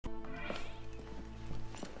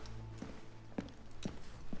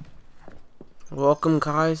Welcome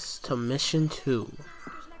guys to mission 2.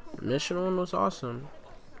 Mission 1 was awesome.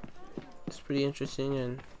 It's pretty interesting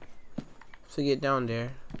and to get down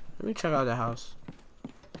there. Let me check out the house.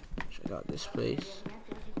 Check out this place.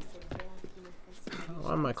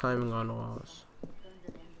 Why am I climbing on the walls?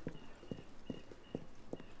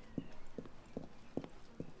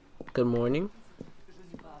 Good morning.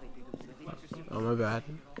 Oh my bad.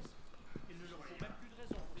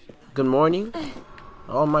 Good morning.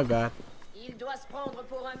 Oh my bad.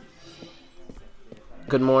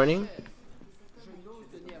 Good morning.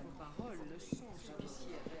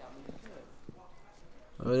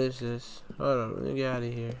 What is this? Hold on, let me get out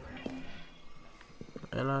of here.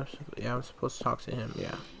 And I'm supposed to talk to him,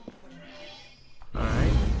 yeah.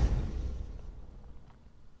 Alright.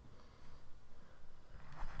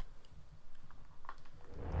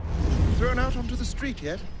 Thrown out onto the street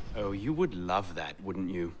yet? Oh, you would love that,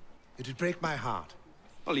 wouldn't you? It'd break my heart.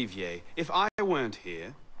 Olivier, if I weren't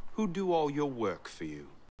here, who'd do all your work for you?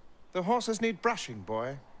 The horses need brushing,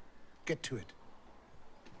 boy. Get to it.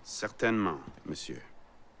 Certainement, monsieur.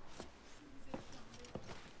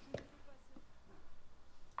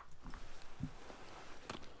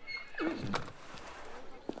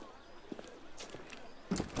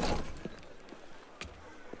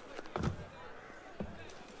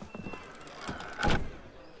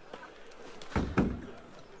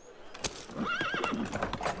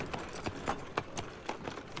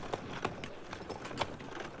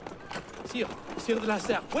 Sire de la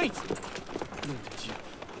Serre, wait! Nom de Dieu.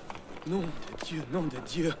 Nom de Dieu, nom de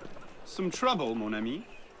Dieu. Some trouble, mon ami?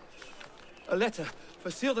 A letter for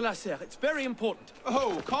Sire de la Serre. It's very important.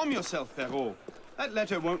 Oh, calm yourself, Perrault. That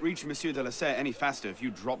letter won't reach Monsieur de la Serre any faster if you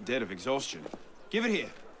drop dead of exhaustion. Give it here.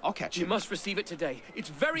 I'll catch You him. must receive it today. It's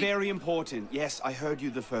very... Very important. Yes, I heard you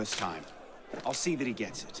the first time. I'll see that he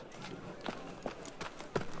gets it.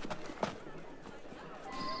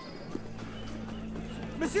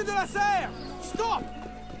 Monsieur de la Serre! Stop!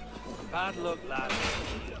 Bad luck, lad.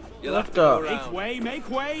 You'll have to go go around. Make way, make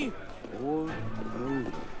way!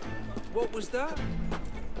 What was that?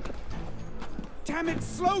 Damn it,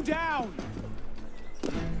 slow down!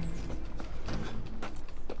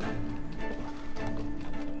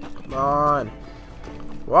 Come on.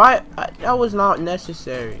 What? That was not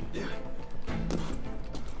necessary.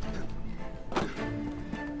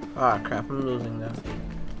 Ah, crap, I'm losing now.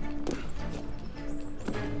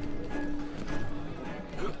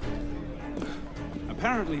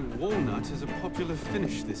 Apparently, walnut is a popular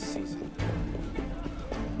finish this season.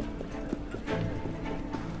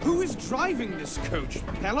 Who is driving this coach?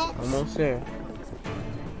 Pelops? Almost there.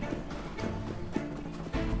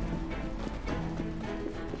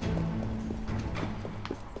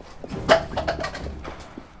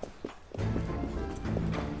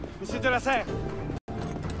 Monsieur de la Serre!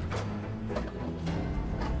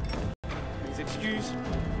 Please excuse.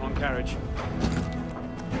 Wrong carriage.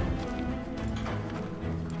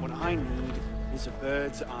 What I need is a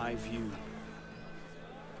bird's eye view.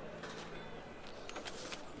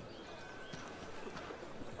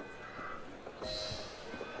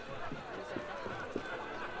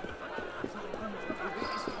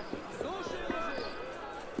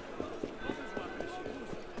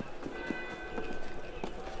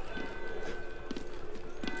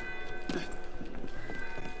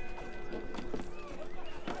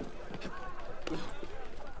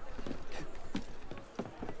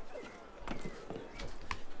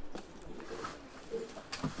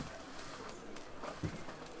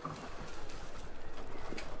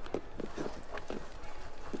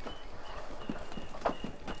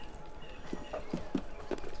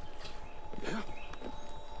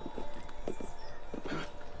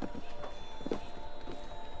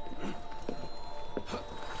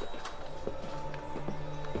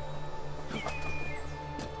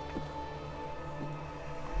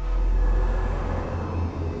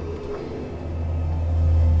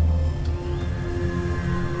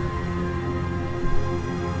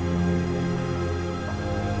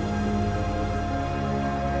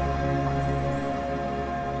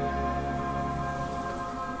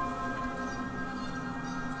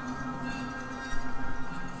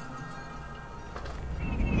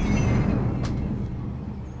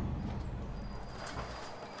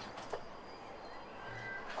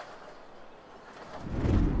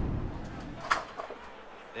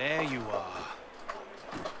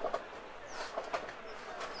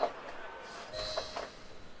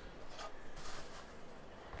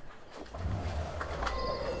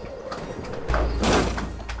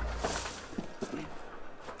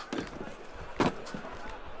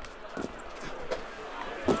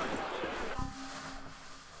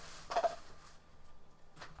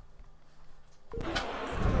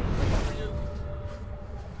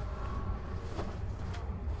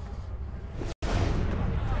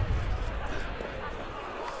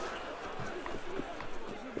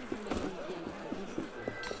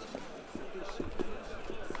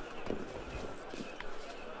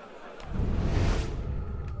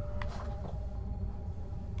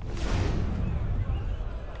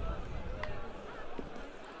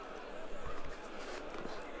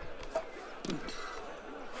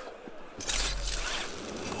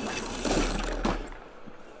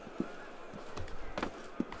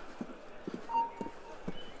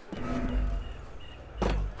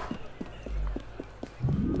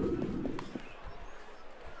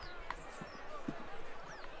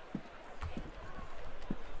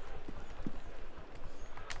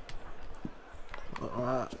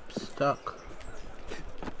 stuck.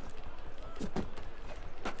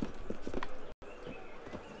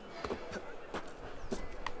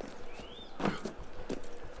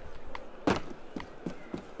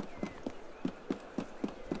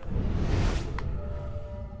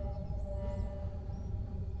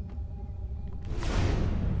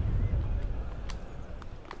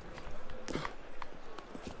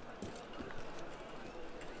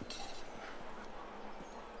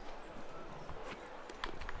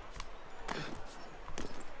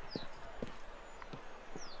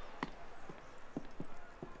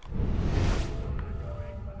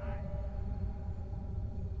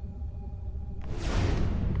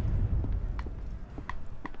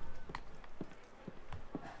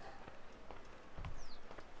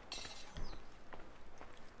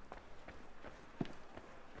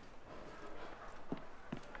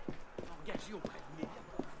 Engagés auprès de nous,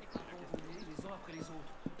 les uns après les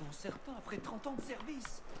autres, dont certains après 30 ans de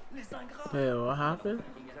service. Les ingrats. Hey, what happened?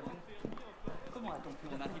 Comment a-t-on pu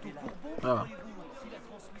en arriver là?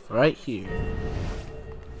 Oh, right here.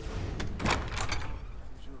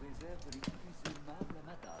 Je réserve les plus aimables à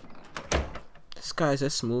madame. This guy's a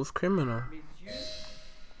smooth criminal. Messieurs,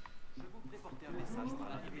 je vous ferai porter un message par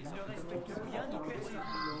l'arrivée. Il ne respecte rien ni personne.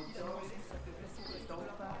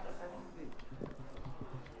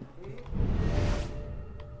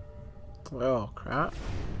 Oh crap.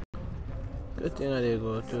 Good thing I didn't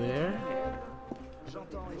go through there.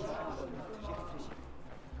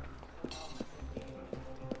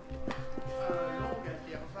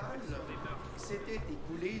 S'était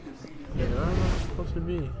écoulé depuis Yeah, where am I supposed to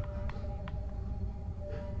be?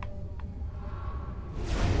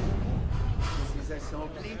 ces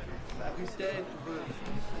assemblées parut être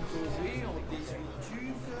tombées en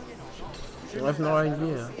désuétude. Je I have no n'ai pas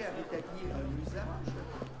idea. pensé à rétablir un usage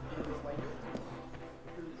dans le royaume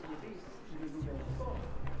de tirer une nouvelle forme.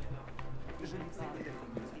 Je n'ai pas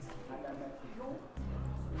à la nation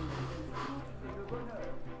et le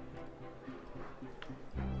bonheur.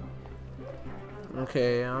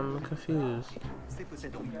 Okay, I'm confused. C'est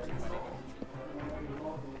peut-être mieux.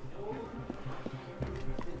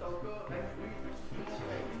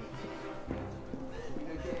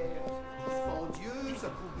 Une guerre dispendieuse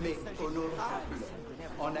mais honorable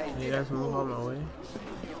en a été You la guys move on my cause. way.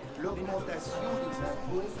 L'augmentation des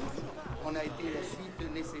impôts en a été la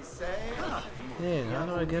suite nécessaire. Yeah, how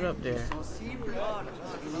do I get up there? Sensible à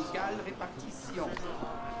une égale répartition.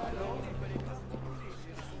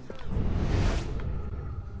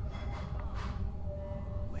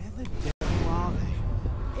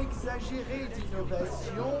 Exagérés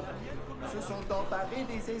d'innovation se sont emparés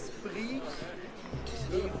des esprits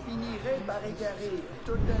et finiraient par égarer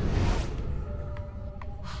totalement.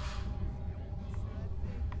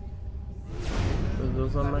 So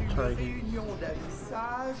those are my Une targets. réunion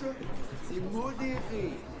d'avissage s'est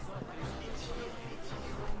modérée.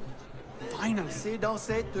 C'est dans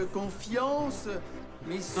cette confiance, Not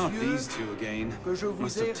messieurs, these two again. que je vous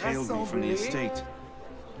Must ai have tailed me from the rassemblés. estate.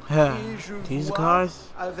 Et je These vois guys?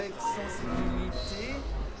 avec sensibilité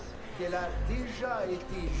qu'elle a déjà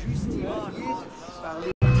été justifiée par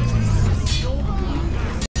les dispositions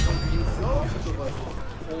que les ordres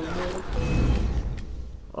ont montrées.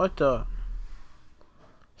 What the?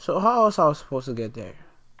 So how else I was supposed to get there?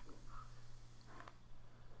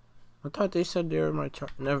 I thought they said they were my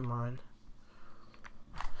chart. Never mind.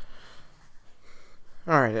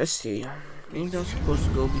 Alright, let's see. Maybe I'm supposed to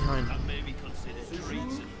go behind. Ce jour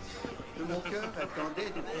que mon cœur attendait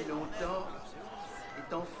depuis longtemps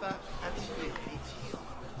est enfin arrivé.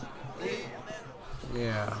 Et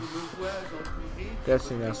Yeah. je me vois entouré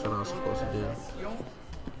Guessing that's what I was supposed to do. nation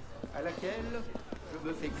à laquelle je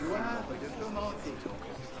me fais gloire de commenter.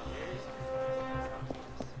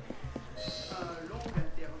 Un long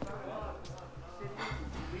intervalle s'était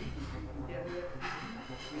écoulé depuis une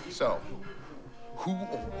dernière So, who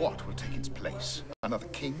or what will take its place? Another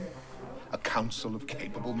king? A council of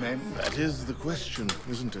capable men? That is the question,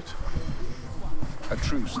 isn't it? A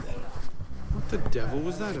truce, then. What the devil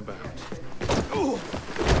was that about?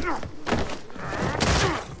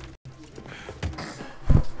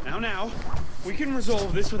 Now, we can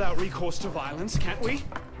resolve this without recourse to violence, can't we?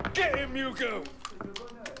 Get him, Yuko!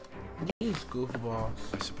 These goofballs.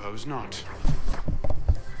 I suppose not.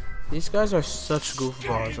 These guys are such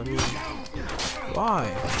goofballs. I mean,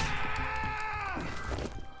 why?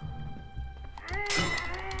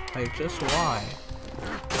 Like, just why?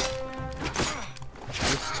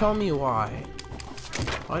 Just tell me why.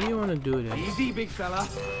 Why do you want to do this? Easy, big fella.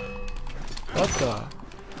 What the?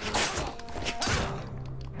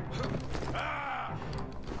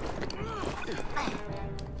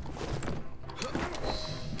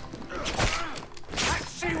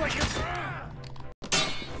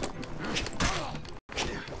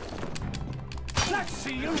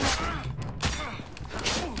 see you.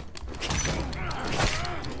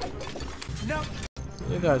 No.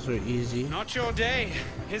 You guys were easy. Not your day,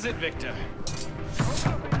 is it, Victor?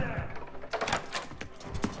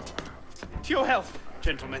 To your health,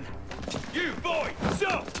 gentlemen. You, boy!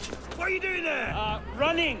 So, what are you doing there?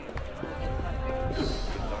 Running!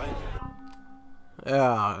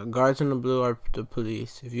 Yeah, guards in the blue are the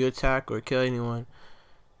police. If you attack or kill anyone,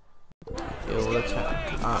 it will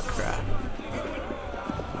attack. Ah, crap.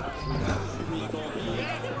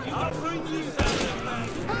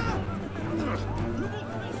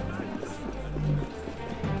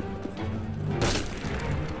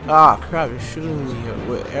 Ah, crap, you're shooting me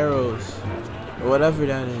with arrows. Or whatever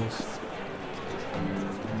that is.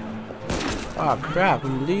 Ah, crap,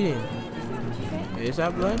 I'm bleeding. Is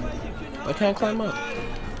that blood? I can't climb up.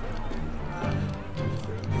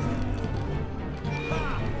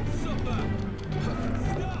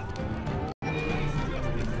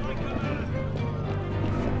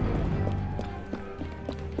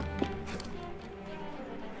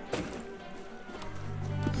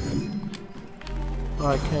 Oh,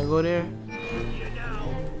 I can't go there?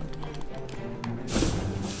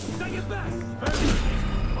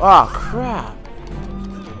 Oh, crap.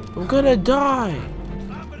 I'm gonna die.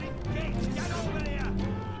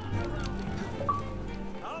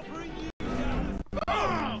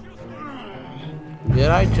 Did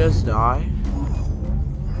I just die?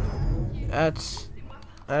 That's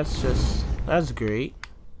great.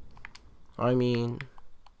 I mean,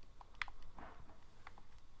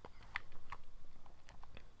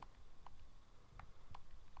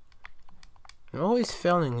 I'm always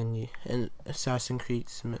failing in Assassin's Creed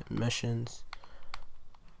missions.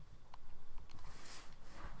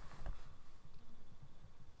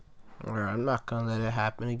 Alright, I'm not gonna let it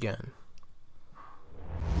happen again.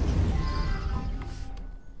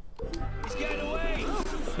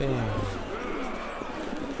 Damn.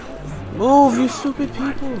 Move, you stupid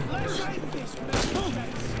people!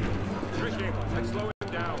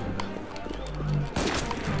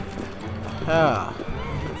 Ah.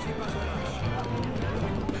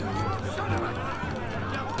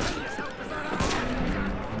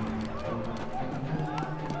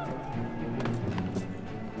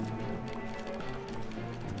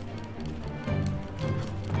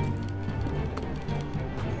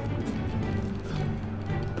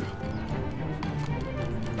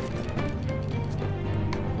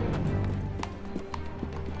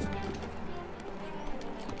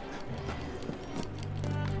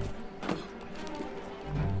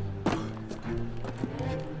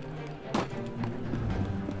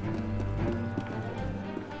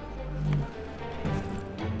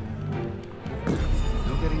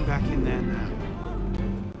 Back in there now.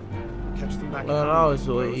 Catch them back. Well, that was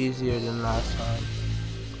way easier than last time.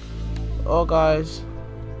 Oh, guys,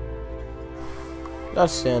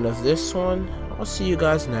 that's the end of this one. I'll see you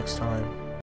guys next time.